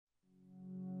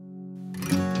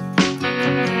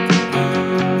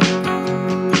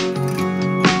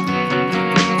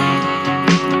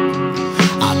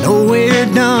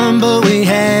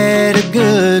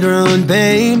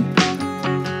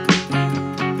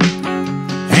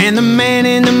and the man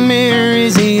in the mirror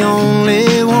is the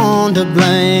only one to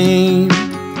blame.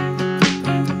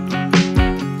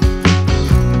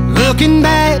 Looking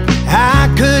back, I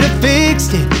could have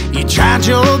fixed it. You tried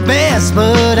your best,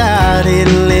 but I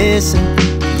didn't listen.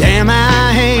 Damn,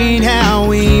 I hate how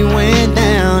we went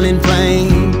down in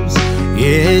flames.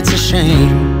 Yeah, it's a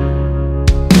shame.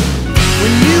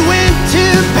 When you went to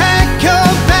pack your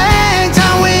bags,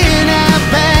 I went out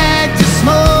back to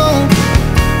smoke.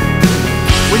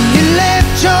 When you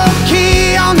left your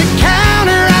key on the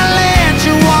counter, I let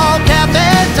you walk out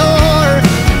that door.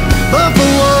 But for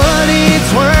what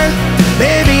it's worth,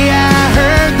 baby, I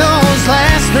heard those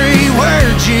last 3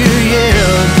 words you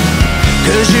yelled.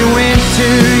 'Cause you went to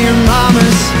your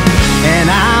mama's and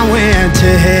I went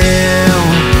to hell.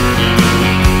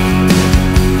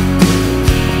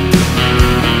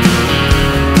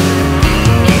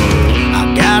 I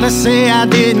gotta say, I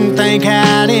didn't think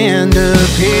I'd end up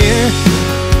here.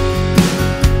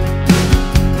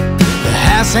 The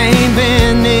house ain't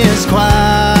been this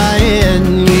quiet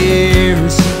in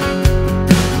years.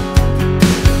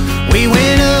 We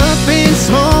went up in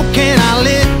smoke and I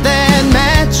lit that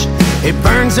match. It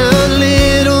burns a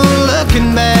little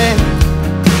looking back,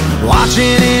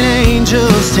 watching an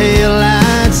angel's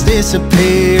taillights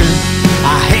disappear.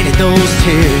 I hated those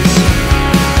tears.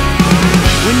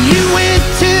 When you went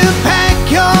to pack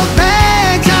your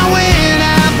bags, I went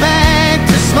out back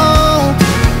to smoke.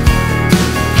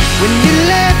 When you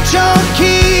left your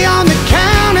key on the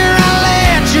counter, I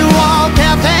let you walk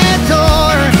out that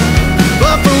door.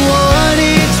 But for what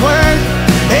it's worth,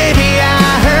 baby, I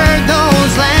heard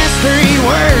those last 3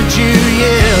 words you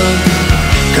yelled.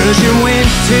 'Cause you went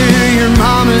to your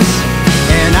mama's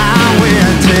and I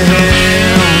went to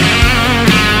hell.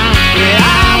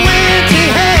 Yeah, I went to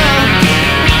hell.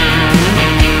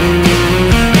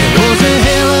 It was a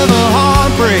hell of a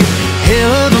heartbreak,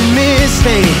 hell of a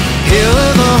mistake, hell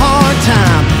of a hard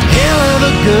time, hell of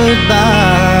a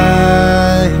goodbye.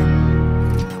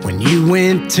 When you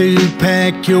went to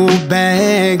pack your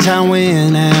bags, I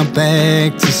went out back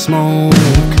to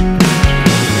smoke.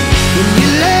 When you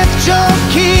left your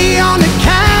key on the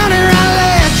counter, I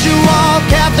let you walk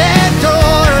out that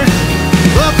door.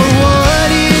 But for what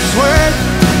it's worth,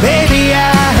 baby,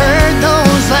 I heard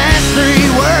those last 3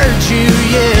 words you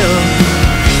yelled.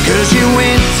 'Cause you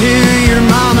went to